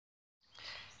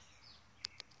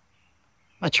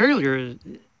My trailer,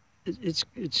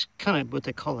 it's kind of what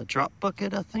they call a drop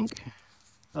bucket, I think.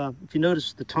 If you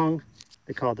notice the tongue,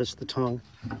 they call this the tongue,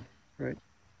 right?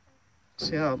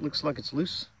 See how it looks like it's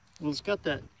loose? Well, it's got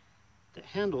that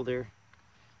handle there,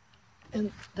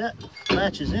 and that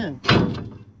latches in.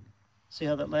 See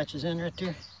how that latches in right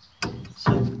there?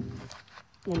 So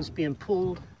when it's being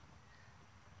pulled,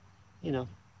 you know,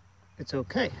 it's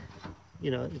okay.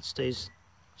 You know, it stays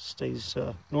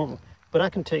normal. But I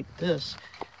can take this,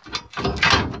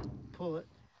 pull it,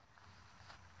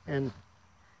 and,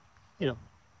 you know,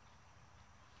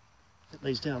 it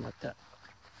lays down like that.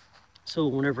 So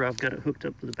whenever I've got it hooked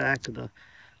up to the back of the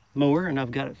mower and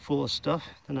I've got it full of stuff,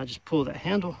 then I just pull that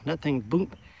handle, and that thing, boom,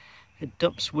 it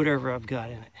dumps whatever I've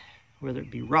got in it, whether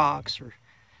it be rocks or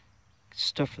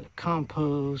stuff for the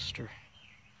compost or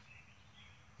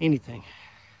anything.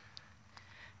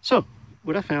 So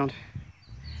what I found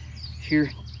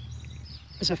here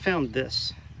is I found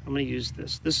this. I'm going to use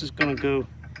this. This is going to go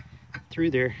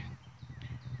through there.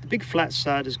 The big flat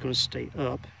side is going to stay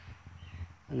up,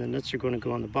 and the nuts are going to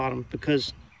go on the bottom,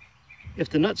 because if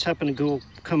the nuts happen to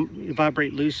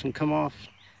vibrate loose and come off,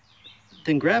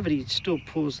 then gravity still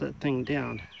pulls that thing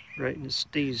down, right? And it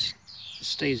stays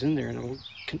in there, and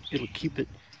it'll keep it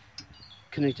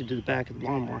connected to the back of the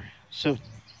lawnmower. So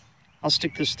I'll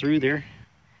stick this through there,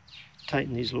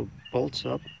 tighten these little bolts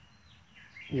up,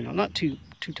 you know, not too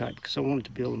tight, because I want it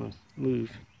to be able to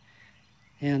move.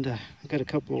 And I've got a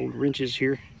couple old wrenches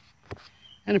here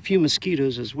and a few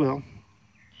mosquitoes as well.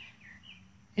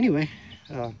 Anyway,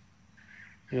 you know,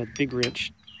 the big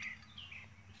wrench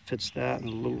fits that, and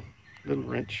the little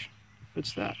wrench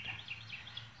fits that.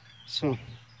 So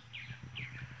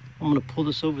I'm going to pull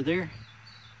this over there,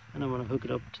 and I'm going to hook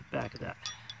it up to the back of that.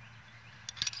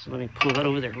 So let me pull that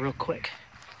over there real quick.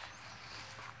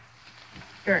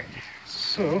 All right,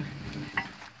 so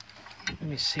let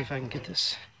me see if I can get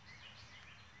this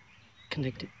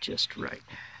connected just right.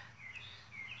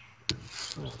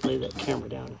 I'll lay that camera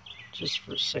down just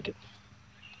for a second.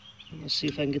 Let me see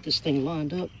if I can get this thing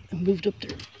lined up and moved up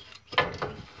there.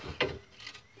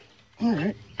 All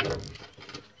right.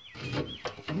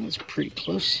 That's pretty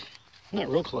close. Not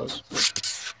real close,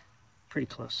 but pretty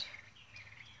close.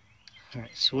 All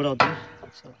right, so what I'll do,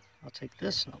 I'll take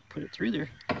this and I'll put it through there.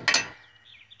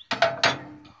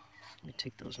 Let me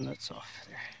take those nuts off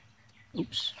there.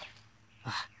 Oops.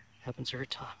 Happens every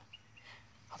time.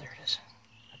 Oh, there it is.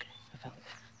 Okay, I found it.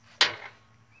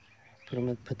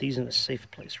 Put these in a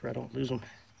safe place where I don't lose them.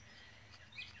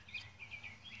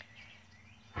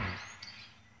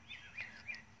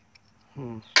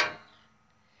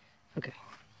 Okay,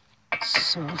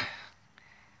 so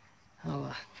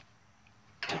I'll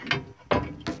move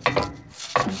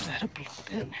that up a little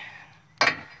bit.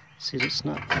 See, it's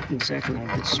not exactly in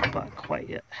a good spot quite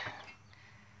yet.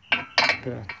 But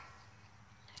let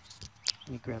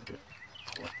me grab that.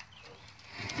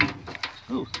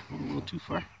 Oh, a little too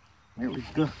far. There we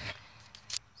go.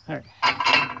 All right.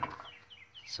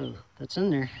 So that's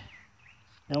in there.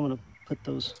 Now I'm going to put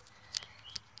those.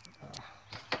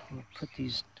 I'm going to put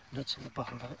these nuts on the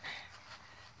bottom of it.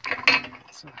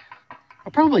 So I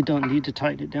probably don't need to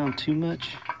tighten it down too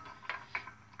much,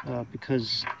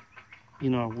 because, you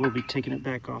know, we'll be taking it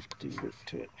back off to do work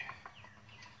to it.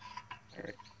 All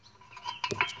right.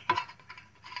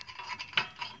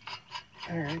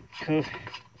 All right, cool.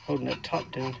 Holding that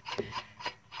top down,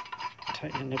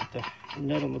 tightening up the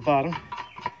nut on the bottom. All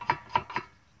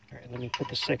right, let me put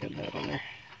the second nut on there.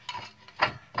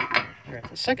 All right,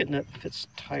 the second nut fits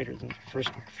tighter than the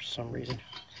first one for some reason.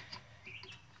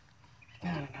 I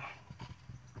don't know.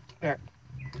 All right,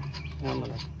 now I'm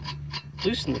gonna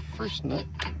loosen the first nut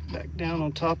back down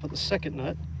on top of the second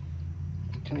nut.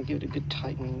 Kind of give it a good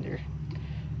tightening there.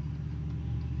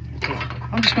 Okay.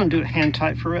 I'm just going to do it hand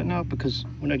tight for right now, because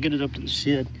when I get it up to the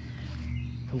shed,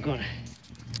 I'm going to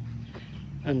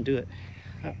undo it.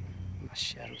 Oh, my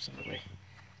shadow's in the way.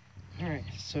 All right,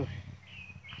 so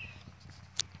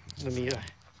let me,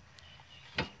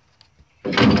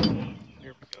 there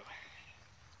we go.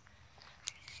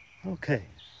 Okay,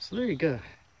 so there you go.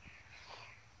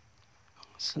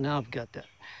 So now I've got that.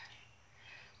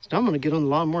 So now I'm going to get on the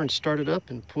lawnmower and start it up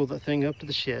and pull that thing up to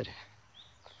the shed.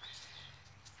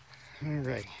 All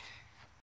right.